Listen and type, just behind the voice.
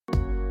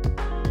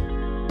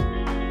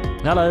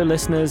Hello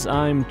listeners,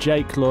 I'm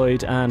Jake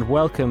Lloyd and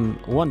welcome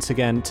once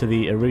again to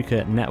the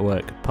Arouca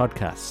Network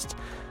podcast.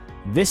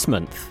 This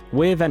month,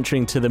 we're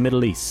venturing to the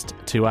Middle East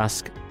to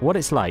ask what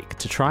it's like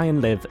to try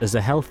and live as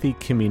a healthy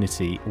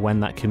community when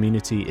that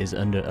community is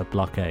under a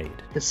blockade.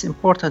 It's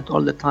important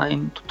all the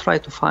time to try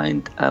to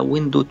find a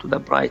window to the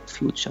bright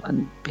future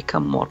and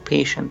become more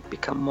patient,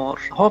 become more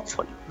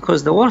hopeful.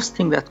 Because the worst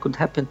thing that could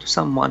happen to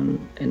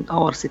someone in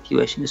our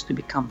situation is to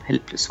become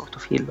helpless or to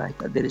feel like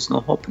there is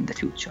no hope in the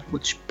future,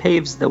 which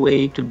paves the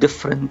way to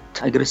different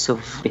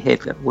aggressive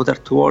behavior, whether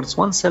towards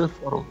oneself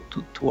or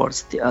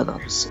towards the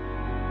others.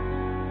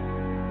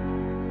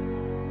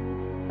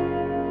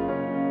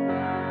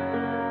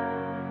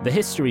 The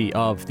history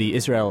of the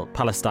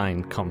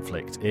Israel-Palestine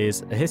conflict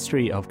is a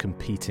history of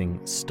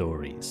competing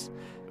stories.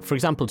 For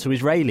example, to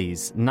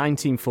Israelis,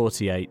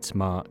 1948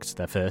 marked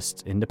their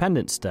first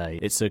Independence Day.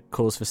 It's a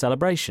cause for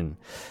celebration.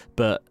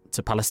 But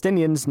to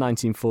Palestinians,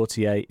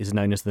 1948 is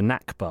known as the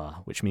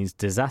Nakba, which means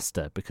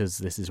disaster, because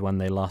this is when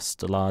they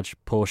lost a large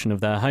portion of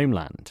their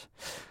homeland.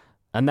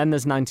 And then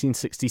there's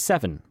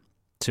 1967.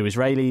 To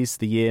Israelis,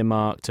 the year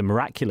marked a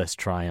miraculous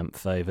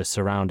triumph over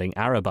surrounding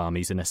Arab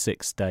armies in a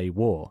 6-day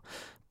war.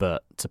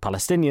 But to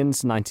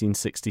Palestinians,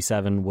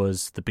 1967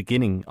 was the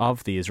beginning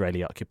of the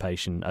Israeli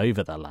occupation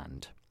over their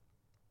land.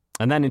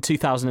 And then in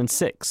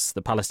 2006,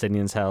 the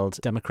Palestinians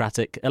held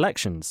democratic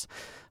elections.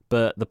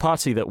 But the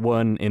party that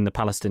won in the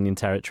Palestinian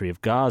territory of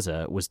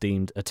Gaza was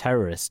deemed a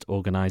terrorist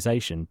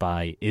organisation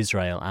by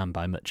Israel and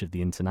by much of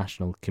the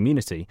international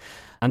community.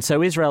 And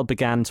so Israel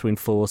began to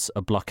enforce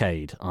a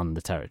blockade on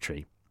the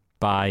territory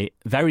by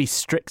very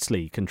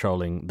strictly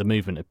controlling the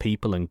movement of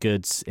people and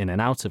goods in and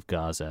out of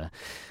Gaza.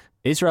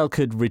 Israel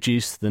could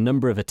reduce the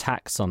number of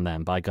attacks on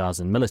them by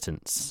Gazan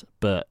militants,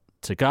 but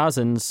to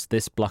Gazans,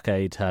 this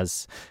blockade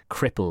has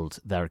crippled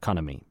their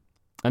economy.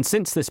 And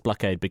since this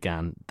blockade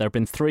began, there have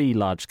been 3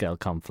 large-scale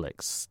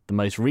conflicts, the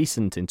most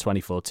recent in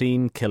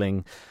 2014,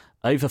 killing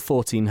over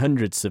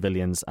 1,400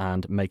 civilians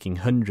and making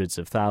hundreds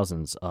of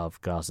thousands of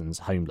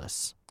Gazans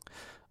homeless.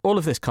 All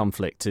of this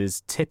conflict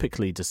is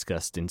typically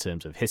discussed in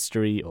terms of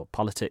history or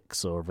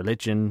politics or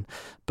religion,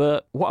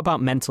 but what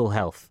about mental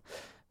health?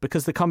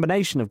 Because the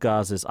combination of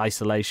Gaza's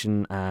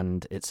isolation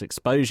and its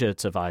exposure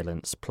to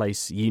violence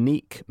place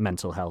unique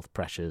mental health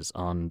pressures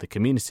on the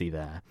community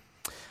there.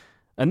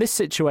 And this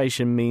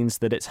situation means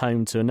that it's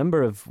home to a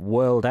number of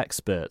world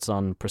experts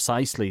on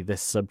precisely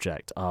this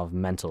subject of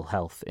mental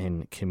health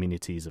in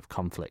communities of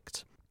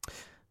conflict.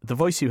 The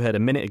voice you heard a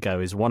minute ago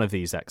is one of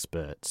these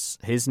experts.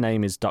 His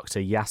name is Dr.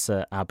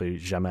 Yasser Abu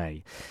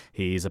Jameh.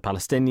 He's a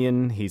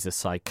Palestinian, he's a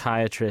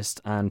psychiatrist,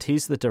 and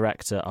he's the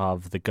director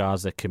of the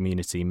Gaza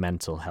Community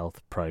Mental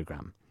Health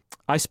Programme.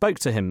 I spoke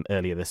to him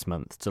earlier this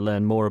month to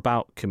learn more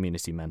about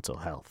community mental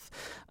health.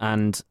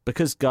 And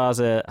because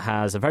Gaza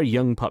has a very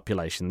young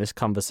population, this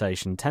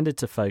conversation tended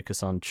to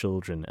focus on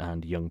children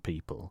and young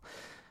people.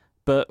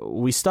 But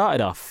we started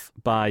off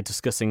by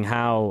discussing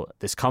how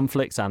this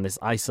conflict and this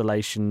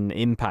isolation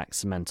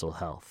impacts mental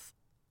health.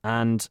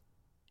 And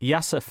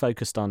Yasser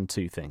focused on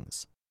 2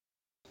 things.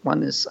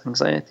 One is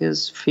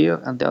anxieties,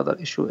 fear, and the other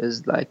issue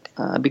is like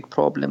a big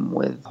problem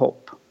with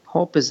hope.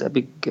 Hope is a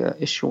big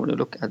issue when you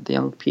look at the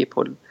young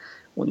people,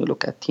 when you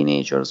look at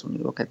teenagers, when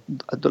you look at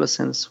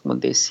adolescents,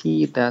 when they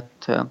see that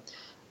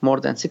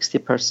more than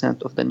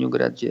 60% of the new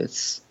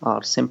graduates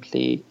are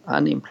simply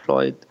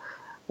unemployed.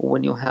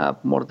 When you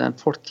have more than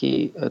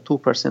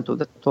 42% of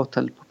the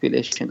total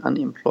population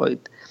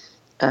unemployed,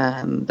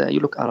 and you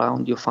look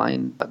around, you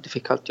find a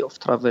difficulty of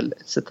travel,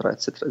 etc.,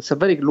 etc. It's a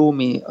very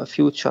gloomy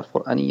future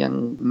for any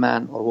young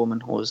man or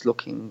woman who is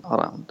looking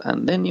around.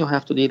 And then you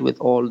have to deal with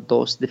all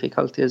those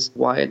difficulties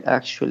while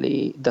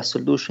actually the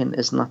solution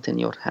is not in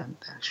your hand.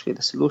 Actually,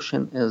 the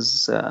solution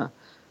is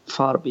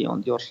far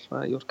beyond your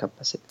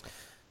capacity.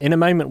 In a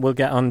moment, we'll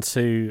get on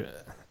to...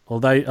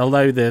 Although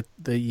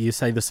you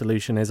say the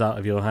solution is out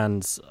of your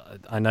hands,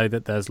 I know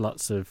that there's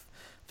lots of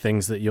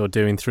things that you're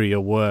doing through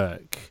your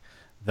work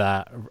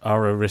that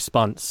are a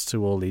response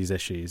to all these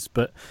issues.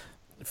 But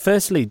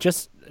firstly,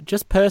 just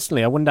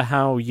personally, I wonder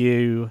how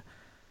you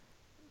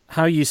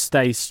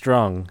stay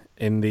strong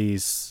in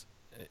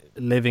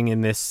living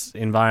in this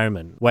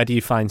environment. Where do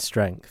you find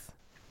strength?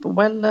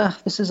 Well,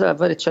 this is a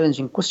very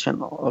challenging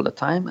question all the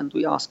time, and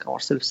we ask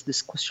ourselves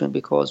this question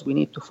because we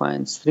need to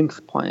find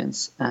strength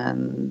points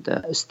and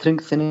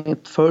strengthen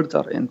it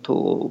further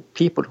into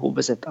people who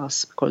visit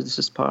us, because this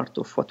is part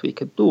of what we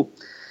could do.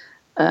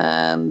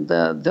 And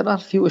there are a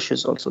few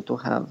issues also to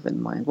have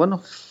in mind. One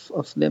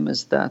of them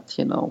is that,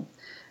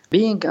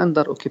 being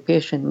under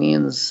occupation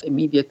means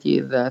immediately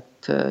that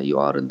you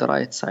are on the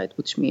right side,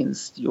 which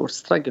means your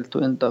struggle to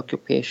end the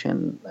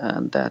occupation,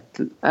 and that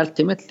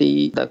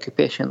ultimately the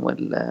occupation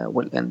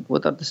will end.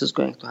 Whether this is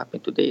going to happen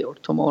today or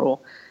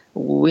tomorrow,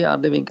 we are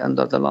living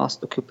under the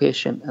last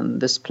occupation on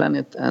this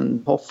planet,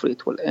 and hopefully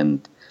it will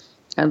end.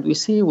 And we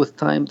see with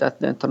time that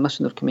the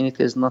international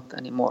community is not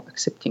anymore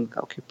accepting the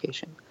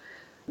occupation.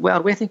 We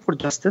are waiting for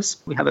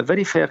justice. We have a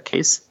very fair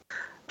case.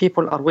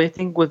 People are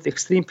waiting with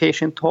extreme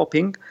patience,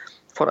 hoping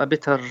for a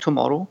better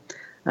tomorrow.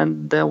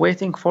 and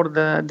waiting for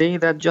the day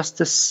that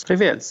justice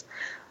prevails.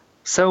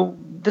 So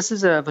this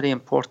is a very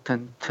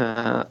important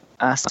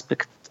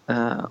aspect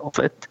of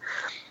it.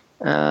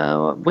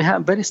 We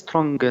have very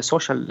strong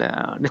social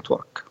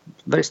network,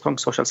 very strong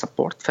social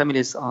support.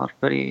 Families are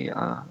very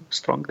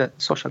strong. The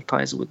social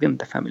ties within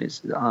the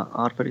families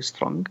are very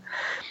strong.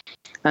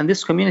 And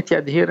this community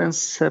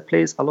adherence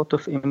plays a lot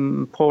of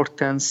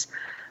importance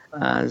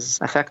as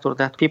a factor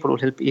that people will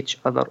help each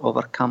other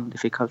overcome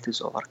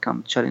difficulties,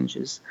 overcome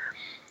challenges.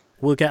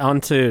 We'll get on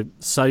to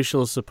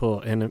social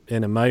support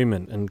in a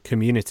moment and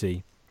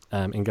community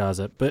in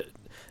Gaza. But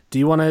do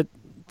you want to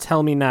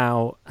tell me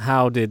now,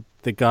 how did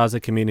the Gaza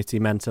Community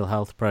Mental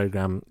Health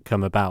Program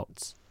come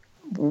about?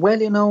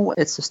 Well,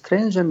 it's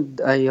strange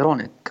and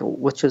ironic,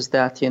 which is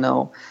that,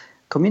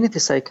 community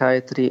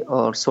psychiatry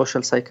or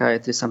social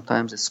psychiatry,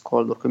 sometimes it's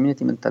called, or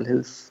community mental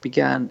health,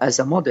 began as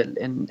a model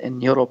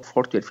in Europe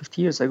 40 or 50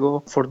 years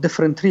ago for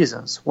different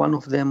reasons. One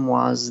of them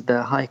was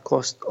the high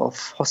cost of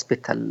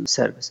hospital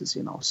services,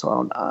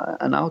 So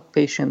an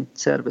outpatient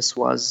service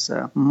was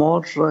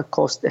more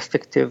cost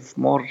effective,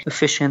 more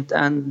efficient,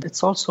 and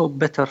it's also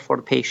better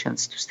for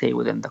patients to stay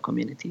within the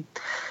community.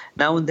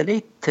 Now, in the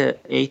late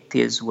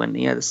 80s, when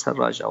Iyad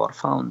al-Sarraj, our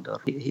founder,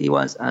 he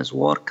was as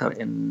worker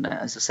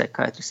as a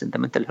psychiatrist in the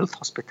mental health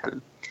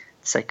hospital,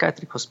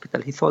 psychiatric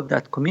hospital, he thought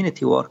that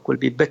community work will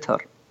be better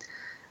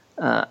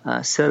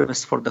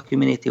service for the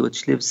community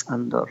which lives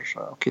under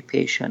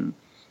occupation,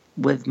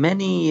 with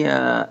many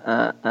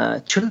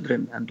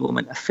children and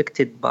women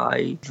affected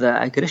by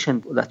the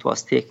aggression that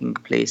was taking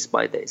place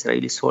by the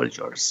Israeli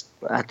soldiers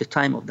at the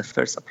time of the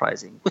first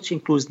uprising, which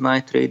includes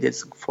night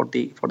raids for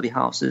the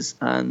houses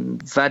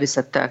and various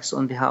attacks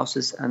on the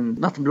houses, and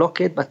not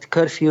blockade but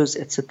curfews,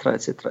 etc.,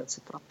 etc.,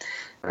 etc.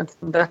 And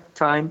from that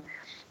time,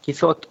 he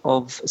thought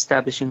of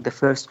establishing the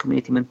first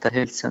community mental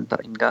health center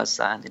in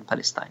Gaza and in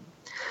Palestine.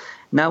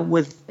 Now,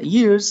 with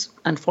years,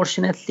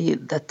 unfortunately,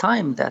 the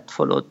time that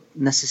followed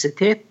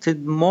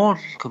necessitated more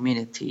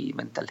community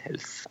mental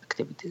health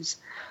activities.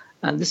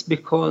 And this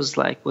because,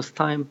 with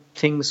time,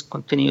 things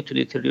continue to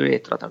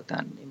deteriorate rather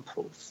than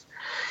improve.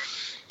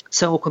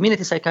 So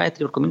community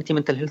psychiatry or community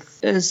mental health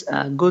is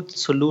a good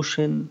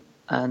solution,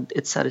 and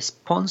it's a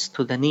response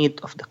to the need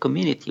of the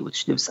community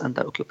which lives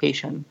under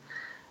occupation,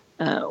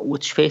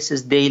 which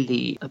faces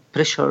daily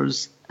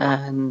pressures,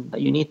 and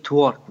you need to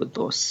work with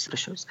those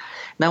pressures.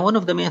 Now, one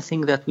of the main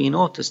things that we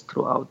noticed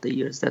throughout the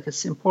years that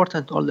it's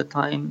important all the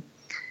time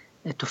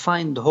to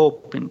find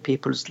hope in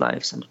people's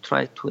lives and to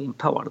try to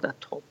empower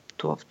that hope,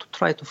 to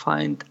try to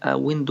find a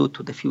window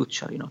to the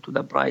future, to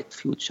the bright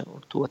future or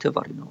to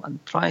whatever,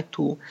 and try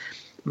to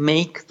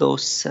make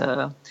those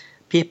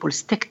people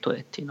stick to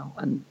it,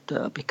 and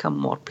become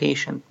more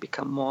patient,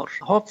 become more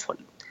hopeful.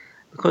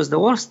 Because the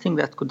worst thing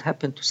that could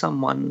happen to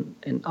someone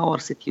in our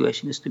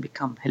situation is to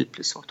become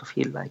helpless or to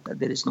feel like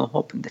there is no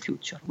hope in the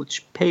future,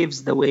 which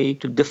paves the way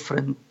to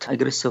different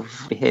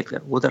aggressive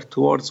behavior, whether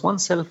towards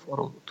oneself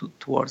or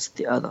towards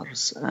the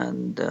others.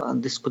 And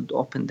this could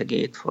open the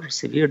gate for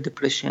severe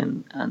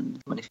depression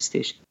and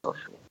manifestations of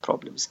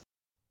problems.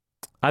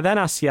 I then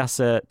asked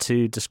Yasser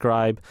to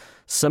describe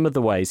some of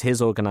the ways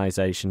his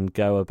organisation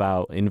go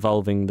about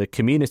involving the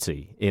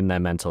community in their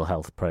mental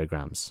health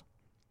programmes.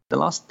 The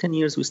last 10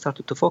 years, we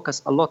started to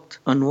focus a lot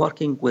on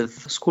working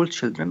with school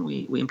children.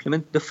 We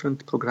implement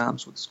different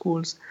programs with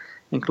schools,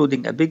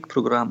 including a big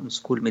program on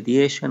school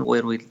mediation,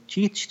 where we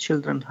teach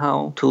children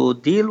how to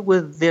deal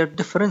with their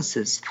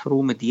differences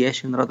through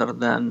mediation rather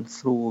than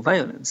through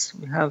violence.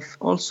 We have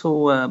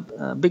also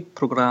a big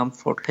program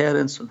for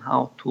parents on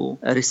how to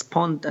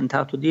respond and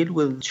how to deal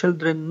with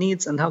children's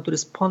needs and how to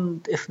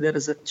respond if there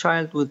is a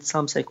child with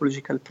some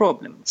psychological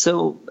problem.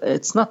 So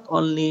it's not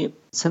only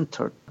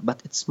centered,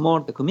 but it's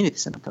more the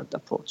community-centered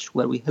approach,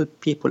 where we help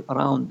people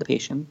around the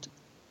patient,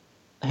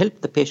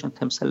 help the patient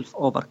himself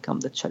overcome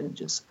the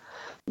challenges.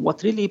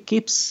 What really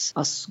keeps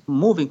us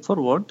moving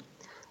forward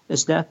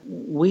is that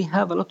we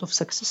have a lot of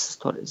success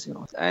stories.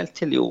 I'll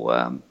tell you,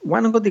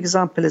 one good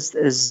example is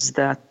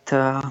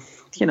that,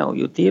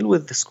 you deal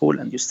with the school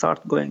and you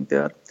start going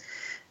there.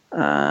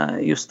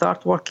 You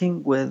start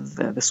working with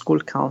the school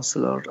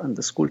counselor and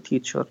the school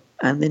teacher,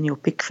 and then you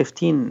pick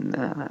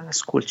 15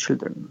 school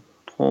children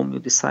whom you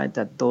decide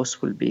that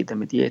those will be the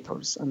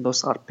mediators, and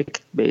those are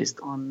picked based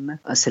on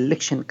a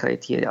selection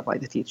criteria by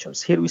the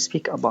teachers. Here we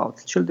speak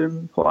about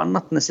children who are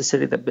not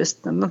necessarily the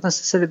best and not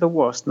necessarily the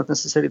worst, not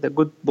necessarily the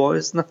good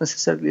boys, not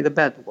necessarily the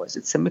bad boys.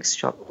 It's a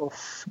mixture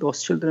of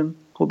those children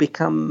who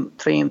become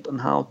trained on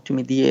how to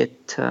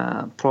mediate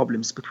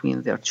problems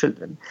between their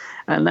children.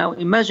 And now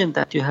imagine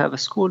that you have a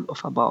school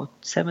of about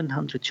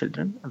 700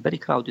 children, a very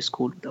crowded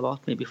school with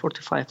about maybe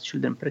 45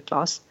 children per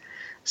class.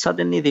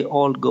 Suddenly they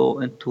all go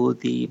into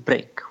the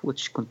break,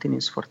 which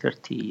continues for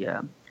 30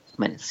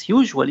 minutes.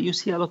 Usually you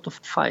see a lot of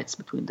fights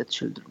between the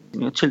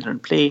children. Children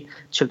play,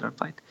 children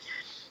fight.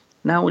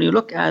 Now, when you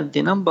look at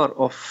the number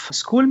of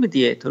school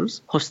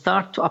mediators who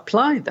start to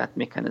apply that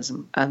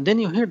mechanism, and then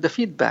you hear the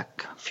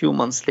feedback a few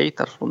months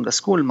later from the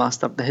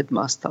schoolmaster, the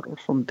headmaster, or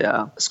from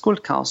the school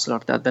counselor,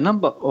 that the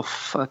number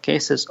of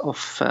cases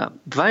of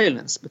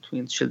violence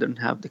between children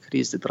have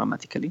decreased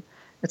dramatically.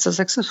 It's a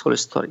successful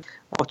story.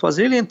 What was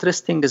really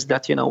interesting is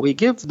that, we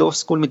give those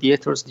school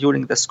mediators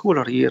during the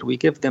school year, we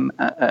give them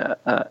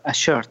a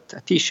shirt,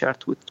 a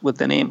T-shirt with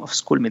the name of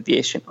school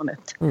mediation on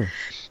it.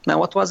 Now,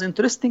 what was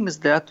interesting is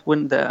that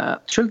when the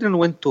children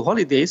went to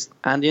holidays,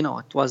 and,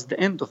 it was the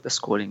end of the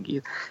schooling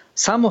year,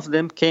 some of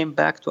them came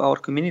back to our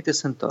community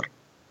center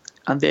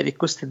and they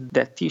requested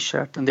that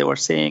T-shirt, and they were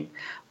saying,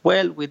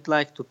 well, we'd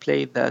like to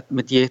play that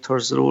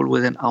mediator's role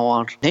within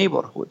our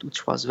neighborhood,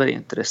 which was very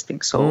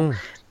interesting. So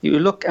you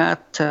look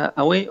at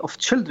a way of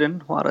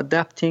children who are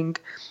adapting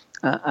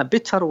a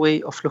better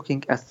way of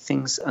looking at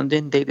things, and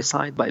then they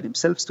decide by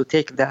themselves to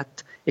take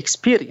that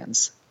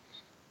experience,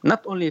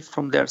 not only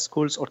from their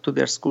schools or to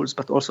their schools,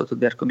 but also to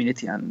their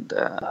community and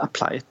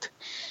apply it.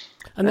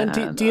 And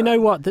then, do you know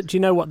what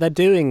they're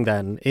doing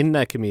then in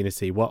their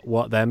community?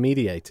 What they're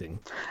mediating?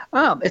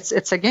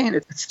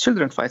 It's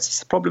children fights.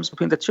 It's problems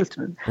between the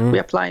children. We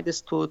apply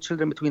this to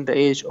children between the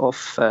age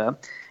of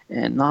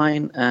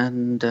 9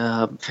 and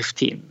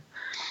 15.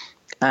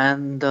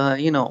 And,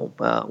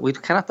 we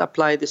cannot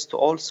apply this to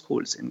all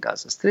schools in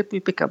Gaza Strip.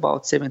 We pick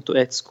about 7 to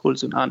 8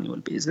 schools on an annual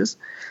basis.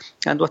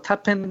 And what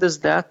happened is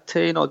that,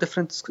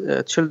 different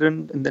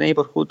children in the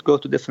neighborhood go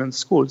to different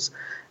schools.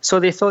 So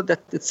they thought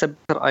that it's a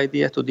better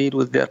idea to deal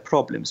with their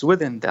problems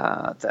within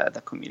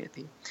the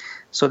community.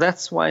 So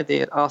that's why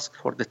they asked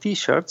for the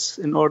T-shirts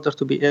in order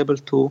to be able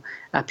to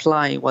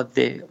apply what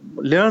they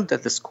learned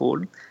at the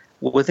school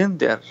within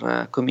their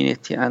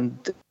community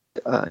and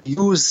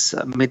use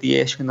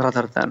mediation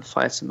rather than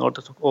fights in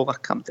order to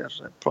overcome their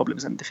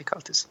problems and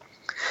difficulties,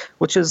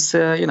 which is,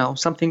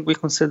 something we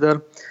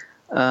consider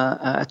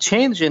a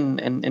change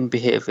in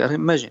behavior.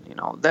 Imagine,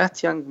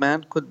 that young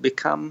man could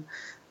become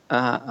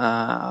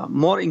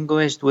more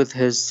engaged with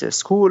his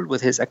school,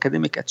 with his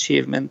academic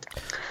achievement.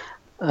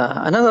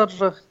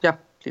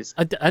 Please.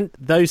 And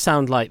those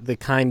sound like the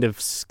kind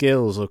of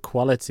skills or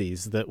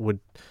qualities that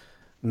would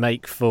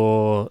make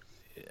for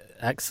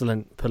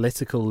excellent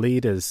political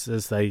leaders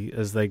as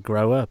they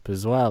grow up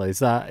as well. Is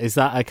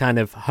that a kind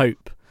of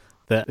hope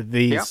that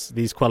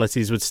these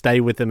qualities would stay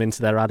with them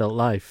into their adult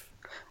life?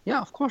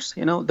 Yeah, of course.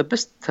 The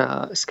best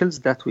skills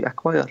that we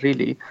acquire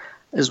really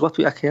is what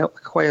we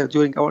acquire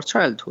during our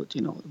childhood.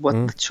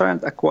 What the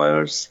child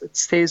acquires, it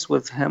stays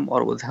with him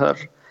or with her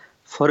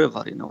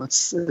forever.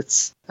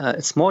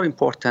 It's more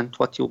important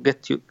what you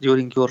get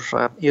during your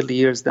early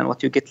years than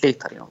what you get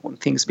later. When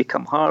things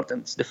become hard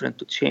and it's different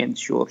to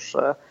change your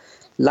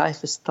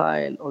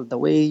lifestyle or the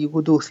way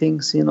you do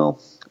things.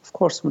 Of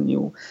course, when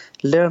you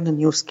learn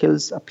new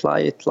skills,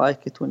 apply it,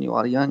 like it when you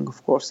are young,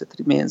 of course, it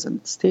remains and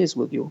it stays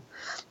with you.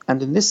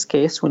 And in this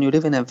case, when you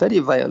live in a very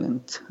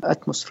violent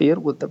atmosphere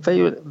with a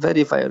very,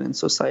 very violent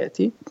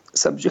society,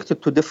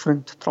 subjected to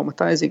different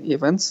traumatizing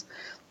events,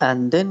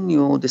 and then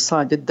you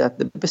decided that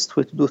the best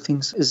way to do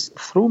things is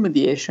through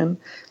mediation,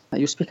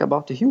 you speak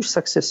about a huge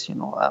success,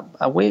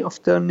 a way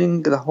of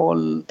turning the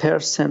whole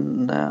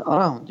person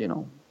around,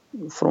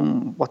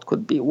 from what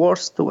could be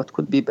worse to what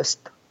could be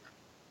best.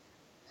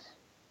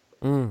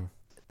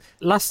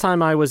 Last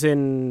time I was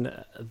in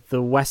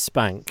the West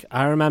Bank,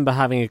 I remember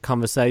having a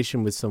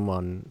conversation with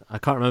someone. I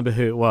can't remember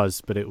who it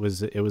was, but it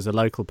was a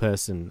local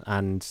person,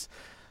 and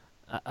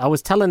I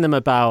was telling them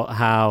about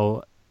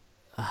how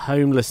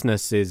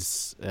homelessness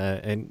is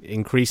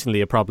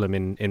increasingly a problem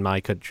in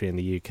my country, in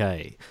the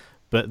UK,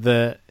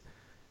 but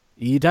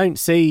you don't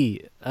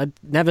see. I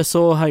never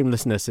saw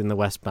homelessness in the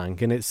West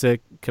Bank, and it's a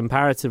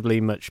comparatively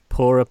much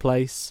poorer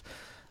place,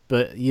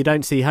 but you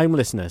don't see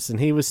homelessness. And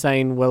he was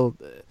saying, well,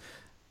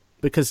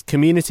 because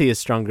community is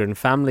stronger and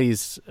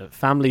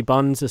family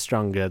bonds are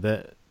stronger,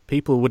 that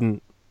people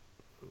wouldn't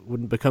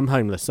become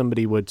homeless.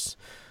 Somebody would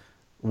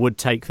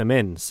take them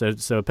in. So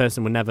a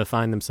person would never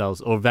find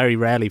themselves, or very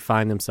rarely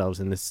find themselves,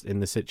 in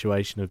the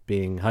situation of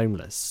being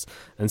homeless.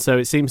 And so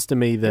it seems to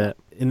me that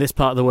in this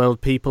part of the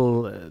world,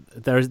 people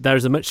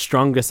there's a much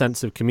stronger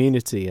sense of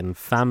community and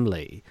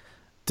family.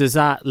 Does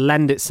that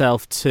lend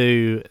itself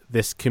to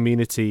this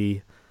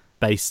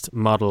community-based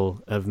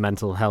model of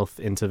mental health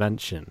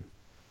intervention?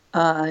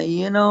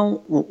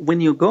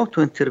 When you go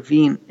to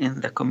intervene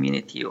in the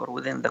community or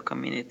within the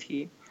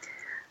community,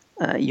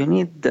 you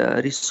need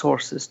the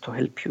resources to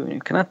help you.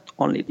 You cannot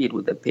only deal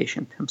with the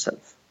patient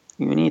himself.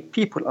 You need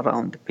people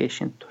around the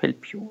patient to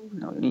help you.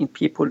 You need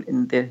people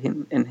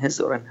in his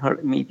or in her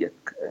immediate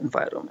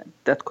environment.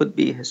 That could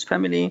be his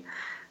family,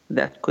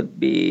 that could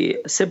be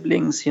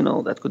siblings,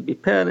 that could be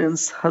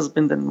parents,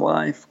 husband and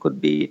wife, could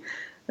be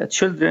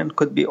children,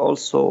 could be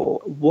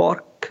also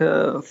work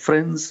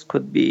friends,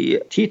 could be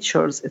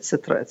teachers,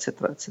 etc.,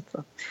 etc.,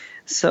 etc.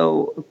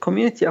 So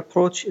community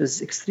approach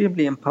is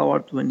extremely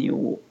empowered when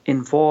you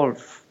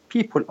involve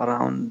people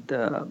around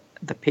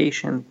the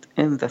patient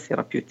in the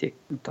therapeutic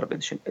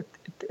intervention.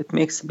 It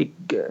makes a big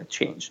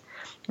change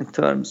in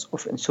terms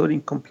of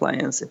ensuring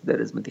compliance if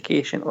there is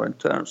medication, or in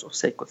terms of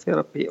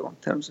psychotherapy, or in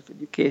terms of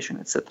education,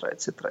 etc.,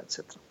 etc.,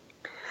 etc.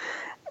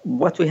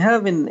 What we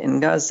have in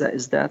Gaza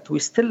is that we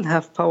still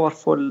have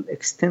powerful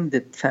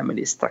extended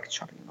family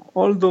structure.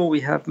 Although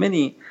we have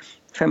many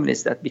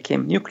families that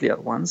became nuclear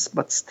ones,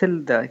 but still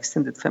the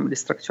extended family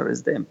structure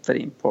is the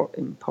very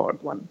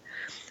important one.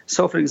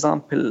 So, for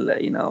example,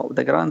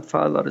 the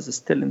grandfather is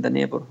still in the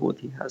neighborhood.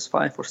 He has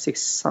 5 or 6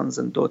 sons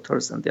and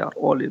daughters, and they are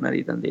all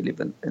married, and they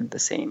live in the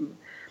same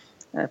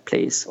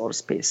place or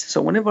space.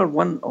 So whenever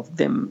one of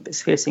them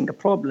is facing a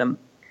problem,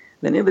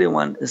 then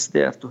everyone is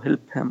there to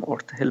help him or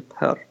to help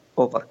her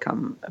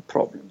overcome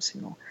problems.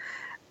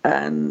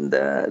 And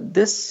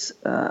this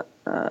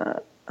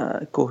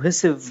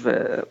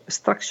cohesive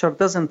structure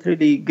doesn't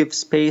really give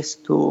space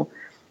to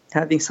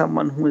having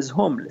someone who is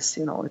homeless.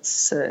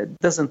 It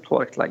doesn't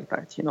work like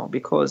that,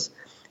 because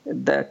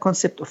the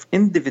concept of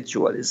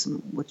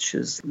individualism, which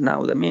is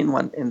now the main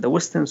one in the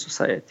Western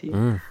society,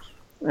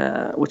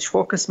 which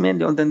focus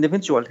mainly on the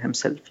individual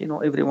himself.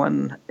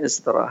 Everyone has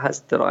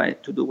the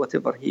right to do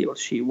whatever he or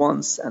she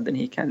wants, and then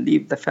he can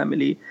leave the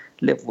family,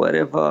 live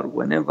wherever,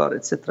 whenever,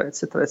 etc.,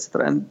 etc.,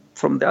 etc. And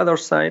from the other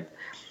side,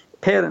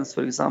 parents,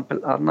 for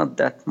example, are not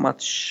that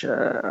much,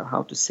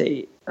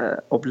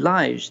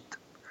 obliged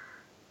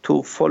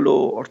to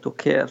follow or to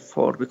care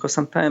for, because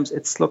sometimes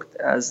it's looked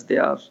as they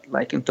are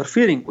like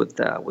interfering with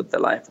the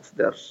life of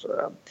their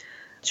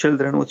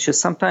children, which is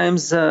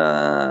sometimes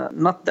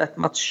not that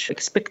much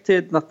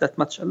expected, not that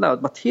much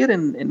allowed. But here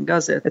in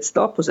Gaza, it's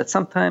the opposite.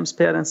 Sometimes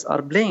parents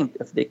are blamed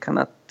if they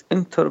cannot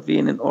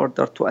intervene in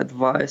order to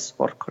advise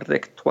or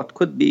correct what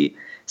could be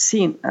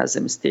seen as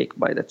a mistake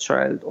by the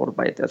child or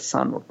by their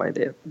son or by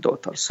their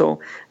daughter. So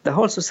the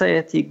whole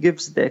society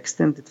gives the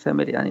extended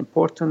family an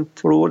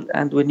important role.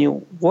 And when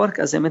you work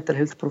as a mental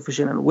health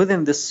professional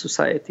within this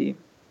society,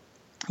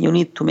 you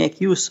need to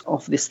make use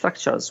of the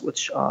structures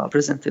which are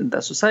present in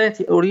the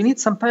society, or you need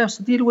sometimes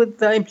to deal with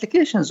the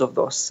implications of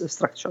those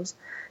structures.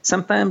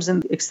 Sometimes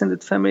in the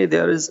extended family,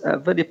 there is a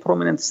very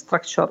prominent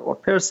structure or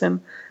person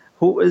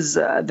who is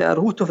the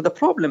root of the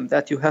problem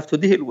that you have to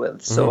deal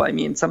with.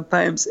 Mm-hmm. So,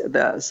 sometimes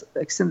the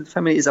extended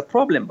family is a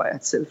problem by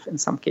itself in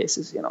some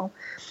cases,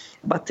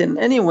 But in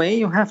any way,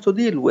 you have to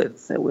deal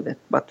with it.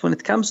 But when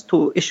it comes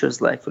to issues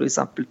like, for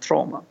example,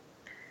 trauma,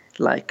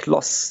 like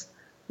loss,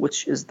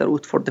 which is the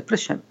root for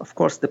depression, of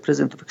course, the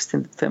presence of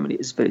extended family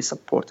is very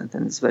important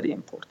and is very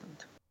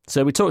important.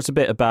 So we talked a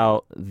bit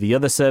about the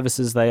other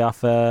services they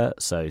offer,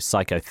 so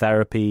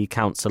psychotherapy,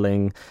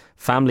 counselling,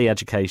 family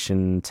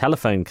education,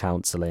 telephone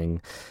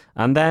counselling,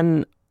 and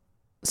then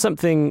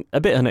something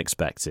a bit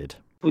unexpected.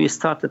 We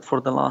started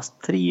for the last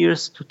 3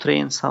 years to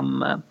train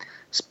some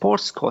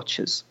sports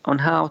coaches on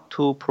how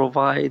to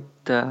provide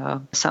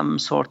some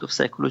sort of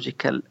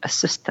psychological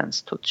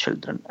assistance to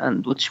children,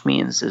 and which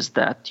means is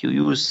that you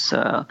use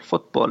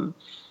football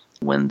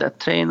when the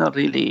trainer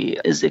really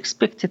is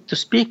expected to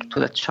speak to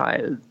the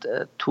child,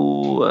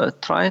 to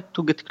try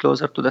to get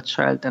closer to the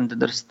child and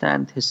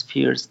understand his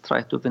fears,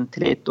 try to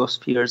ventilate those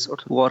fears or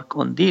to work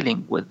on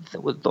dealing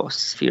with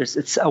those fears.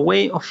 It's a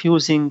way of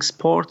using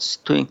sports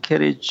to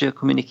encourage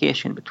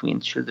communication between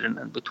children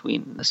and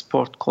between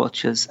sport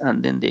coaches,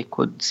 and then they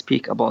could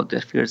speak about their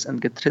fears and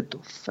get rid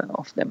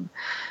of them.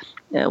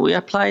 We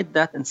applied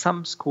that in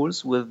some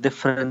schools with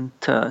different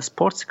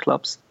sports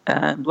clubs.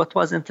 And what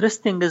was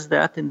interesting is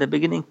that in the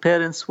beginning,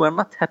 parents were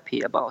not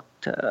happy about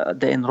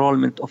the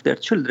enrollment of their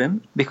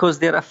children, because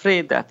they're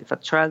afraid that if a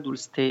child will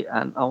stay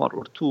an hour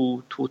or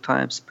two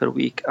times per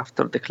week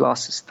after the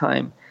classes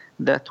time,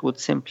 that would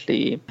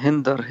simply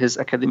hinder his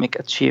academic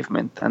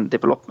achievement and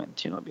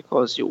development,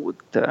 because you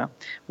would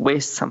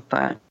waste some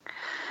time.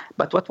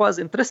 But what was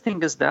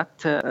interesting is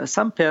that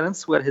some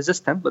parents were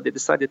hesitant, but they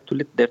decided to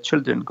let their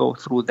children go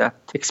through that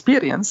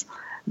experience.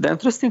 The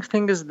interesting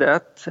thing is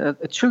that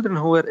children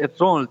who were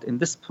enrolled in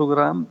this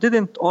program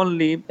didn't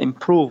only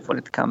improve when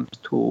it comes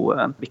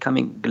to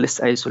becoming less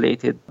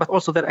isolated, but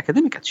also their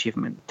academic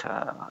achievement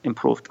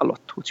improved a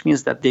lot, which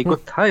means that they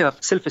got higher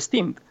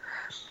self-esteem.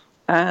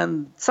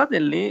 And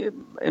suddenly,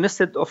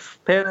 instead of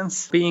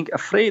parents being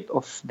afraid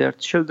of their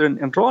children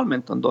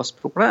enrollment on those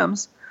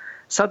programs,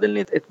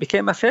 suddenly it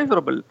became a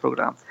favorable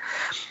program.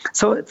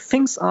 So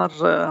things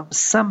are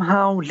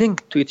somehow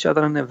linked to each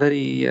other in a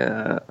very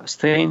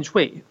strange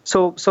way.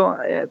 So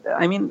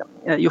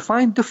you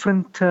find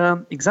different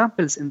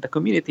examples in the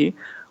community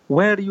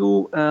where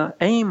you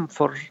aim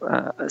for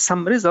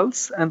some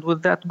results, and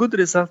with that good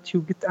result,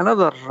 you get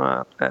another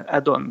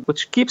add-on,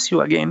 which keeps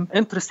you again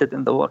interested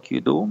in the work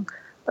you do,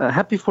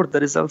 happy for the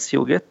results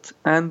you get,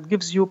 and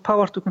gives you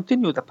power to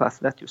continue the path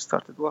that you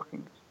started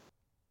working.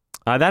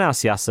 I then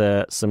asked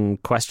Yasser some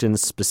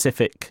questions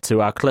specific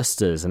to our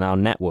clusters and our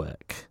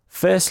network.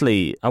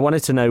 Firstly, I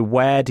wanted to know,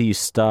 where do you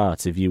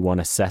start if you want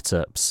to set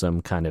up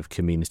some kind of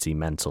community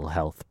mental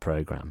health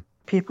program?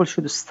 People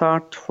should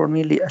start for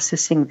really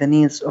assessing the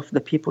needs of the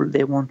people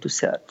they want to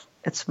serve.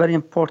 It's very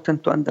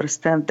important to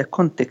understand the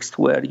context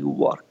where you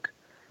work.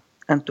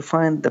 and to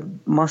find the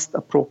most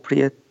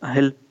appropriate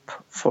help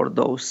for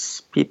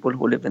those people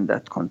who live in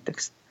that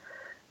context.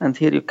 And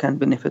here you can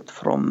benefit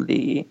from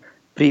the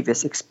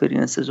previous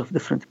experiences of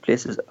different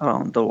places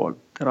around the world.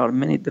 There are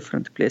many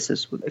different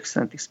places with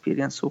excellent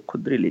experience who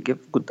could really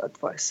give good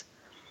advice.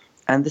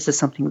 And this is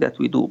something that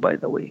we do, by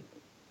the way.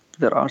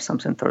 There are some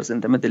centers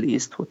in the Middle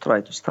East who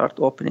try to start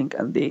opening,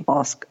 and they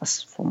ask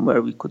us from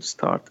where we could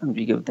start, and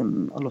we give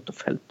them a lot of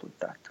help with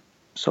that.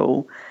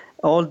 So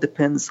all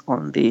depends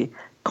on the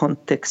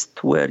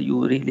context where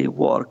you really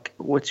work,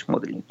 which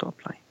model you need to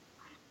apply.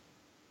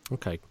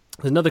 Okay.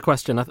 Another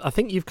question I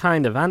think you've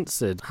kind of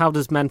answered. How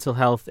does mental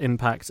health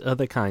impact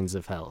other kinds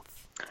of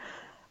health?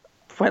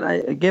 Well,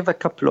 I gave a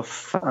couple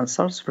of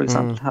answers. For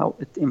example, how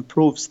it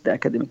improves the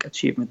academic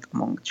achievement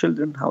among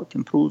children, how it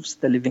improves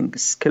the living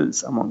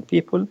skills among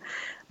people.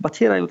 But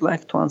here I would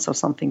like to answer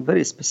something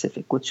very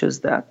specific, which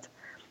is that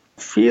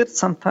fear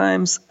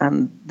sometimes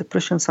and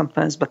depression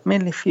sometimes, but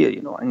mainly fear,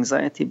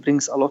 anxiety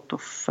brings a lot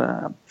of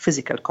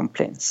physical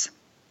complaints.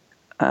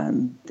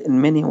 And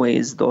in many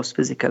ways, those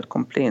physical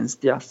complaints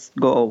just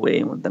go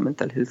away when the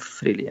mental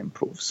health really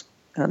improves.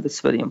 And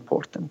it's very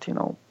important,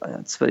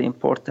 it's very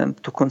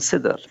important to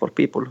consider for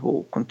people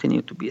who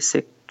continue to be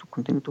sick, to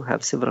continue to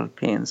have several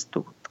pains,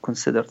 to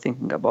consider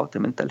thinking about a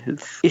mental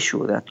health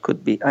issue that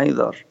could be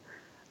either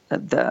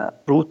the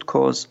root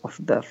cause of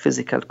the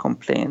physical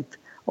complaint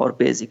or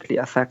basically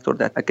a factor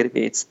that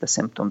aggravates the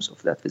symptoms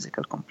of that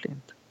physical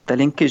complaint. The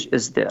linkage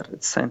is there,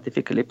 it's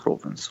scientifically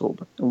proven, so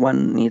but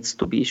one needs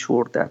to be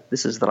sure that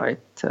this is the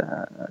right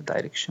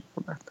direction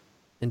for that.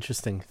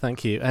 Interesting,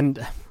 thank you.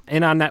 And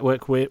in our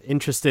network, we're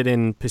interested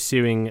in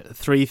pursuing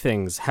three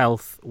things: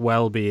 health,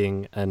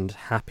 well-being, and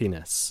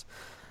happiness.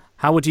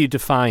 How would you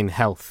define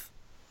health?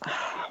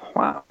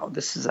 Wow,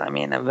 this is, a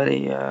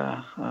very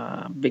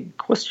big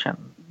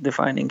question.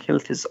 Defining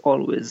health is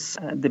always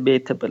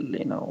debatable.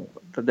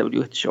 The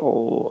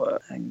WHO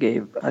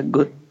gave a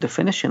good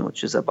definition,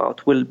 which is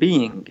about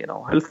well-being.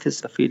 Health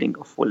is a feeling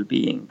of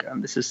well-being,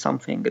 and this is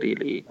something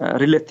really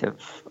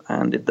relative.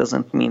 And it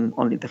doesn't mean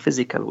only the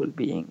physical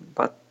well-being,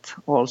 but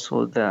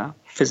also the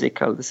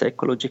physical, the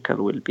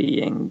psychological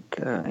well-being,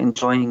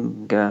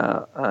 enjoying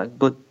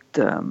good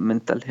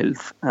mental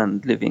health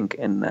and living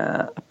in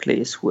a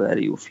place where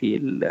you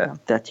feel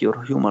that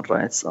your human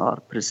rights are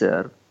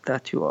preserved,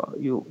 that you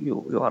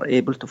are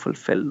able to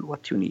fulfill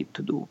what you need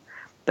to do,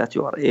 that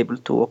you are able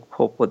to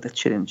cope with the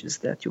challenges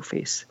that you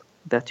face,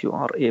 that you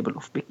are able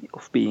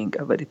of being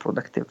a very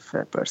productive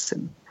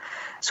person.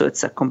 So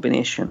it's a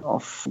combination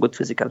of good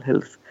physical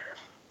health,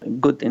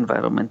 good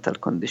environmental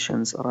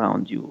conditions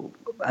around you,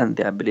 and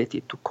the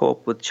ability to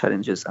cope with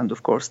challenges, and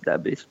of course the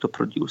ability to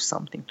produce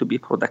something, to be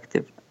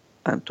productive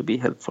and to be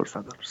helpful for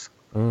others.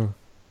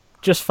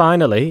 Just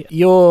finally,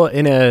 you're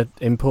in an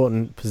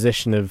important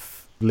position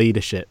of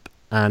leadership,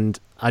 and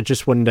I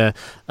just wonder,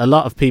 a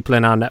lot of people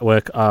in our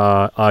network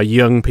are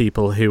young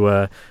people who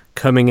are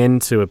coming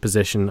into a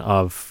position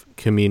of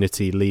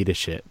community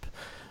leadership.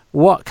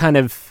 What kind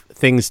of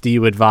things do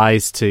you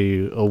advise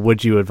to, or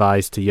would you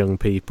advise to young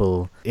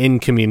people in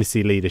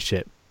community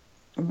leadership?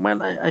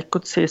 Well, I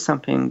could say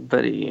something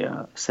very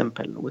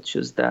simple, which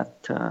is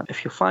that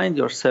if you find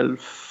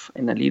yourself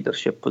in a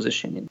leadership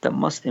position, the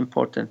most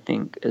important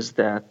thing is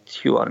that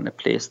you are in a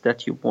place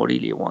that you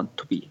really want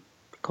to be.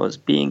 Because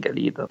being a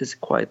leader is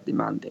quite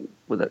demanding,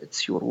 whether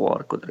it's your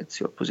work, whether it's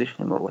your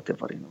position or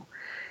whatever,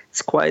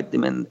 It's quite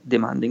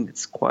demanding,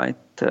 it's quite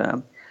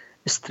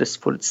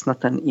stressful, it's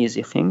not an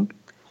easy thing.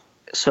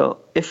 So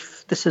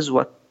if this is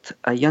what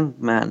a young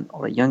man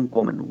or a young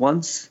woman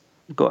wants,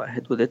 go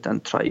ahead with it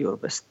and try your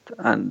best.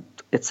 And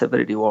it's a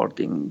very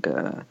rewarding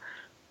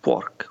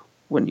work.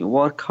 When you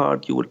work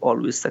hard, you will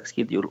always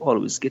succeed. You will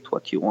always get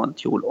what you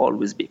want. You will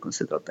always be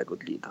considered a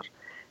good leader.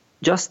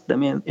 Just the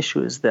main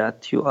issue is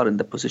that you are in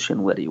the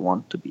position where you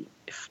want to be.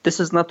 If this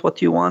is not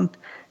what you want,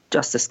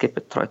 just skip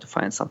it. Try to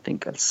find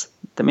something else.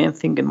 The main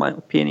thing, in my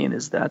opinion,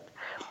 is that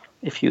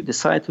if you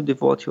decide to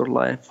devote your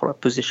life for a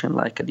position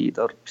like a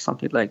leader,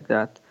 something like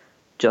that,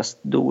 just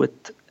do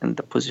it in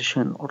the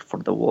position or for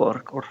the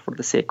work or for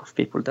the sake of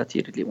people that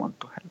you really want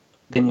to help.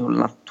 Then you will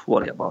not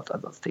worry about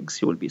other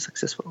things. You will be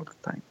successful all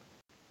the time.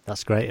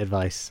 That's great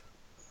advice.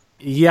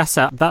 Yes,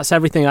 that's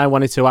everything I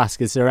wanted to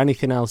ask. Is there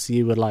anything else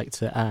you would like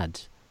to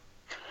add?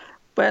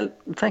 Well,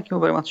 thank you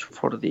very much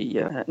for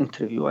the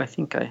interview. I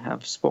think I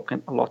have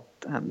spoken a lot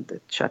and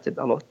chatted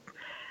a lot.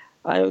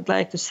 I would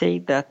like to say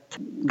that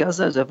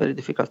Gaza is a very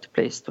difficult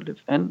place to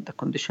live in. The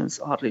conditions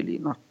are really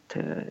not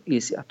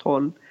easy at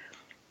all.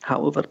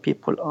 However,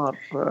 people are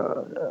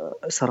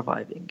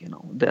surviving.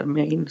 Their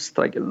main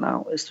struggle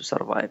now is to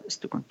survive, is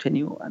to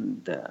continue,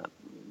 and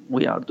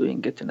we are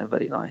doing it in a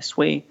very nice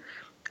way,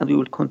 and we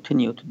will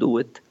continue to do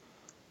it.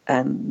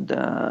 And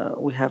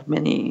we have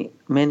many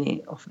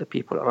of the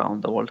people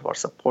around the world who are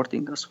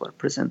supporting us, who are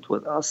present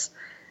with us,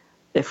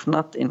 if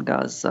not in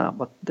Gaza,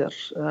 but their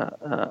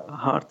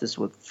heart is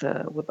with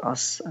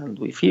us, and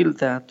we feel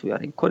that, we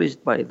are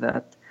encouraged by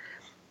that.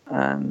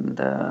 And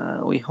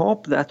we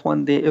hope that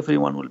one day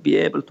everyone will be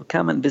able to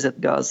come and visit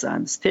Gaza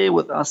and stay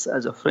with us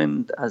as a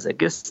friend, as a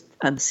guest,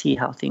 and see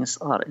how things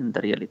are in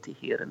the reality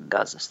here in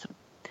Gaza Strip.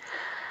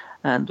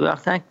 And we are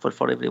thankful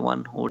for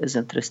everyone who is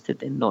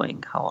interested in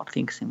knowing how are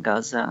things in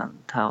Gaza and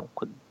how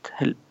could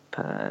help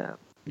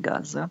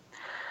Gaza.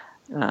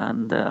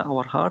 And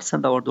our hearts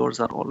and our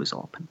doors are always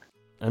open.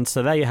 And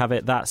so there you have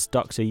it. That's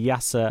Dr.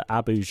 Yasser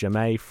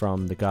Abu-Jameh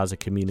from the Gaza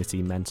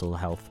Community Mental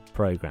Health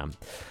Programme.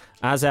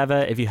 As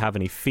ever, if you have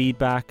any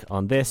feedback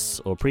on this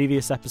or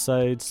previous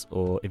episodes,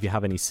 or if you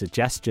have any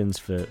suggestions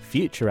for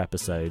future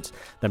episodes,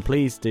 then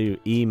please do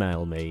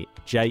email me,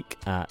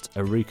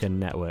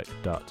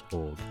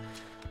 jake@arukannetwork.org.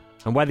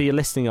 And whether you're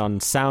listening on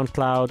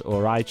SoundCloud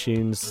or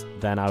iTunes,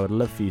 then I would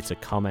love for you to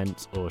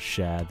comment or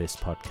share this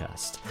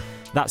podcast.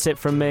 That's it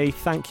from me.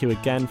 Thank you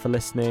again for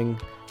listening.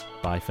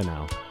 Bye for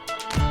now.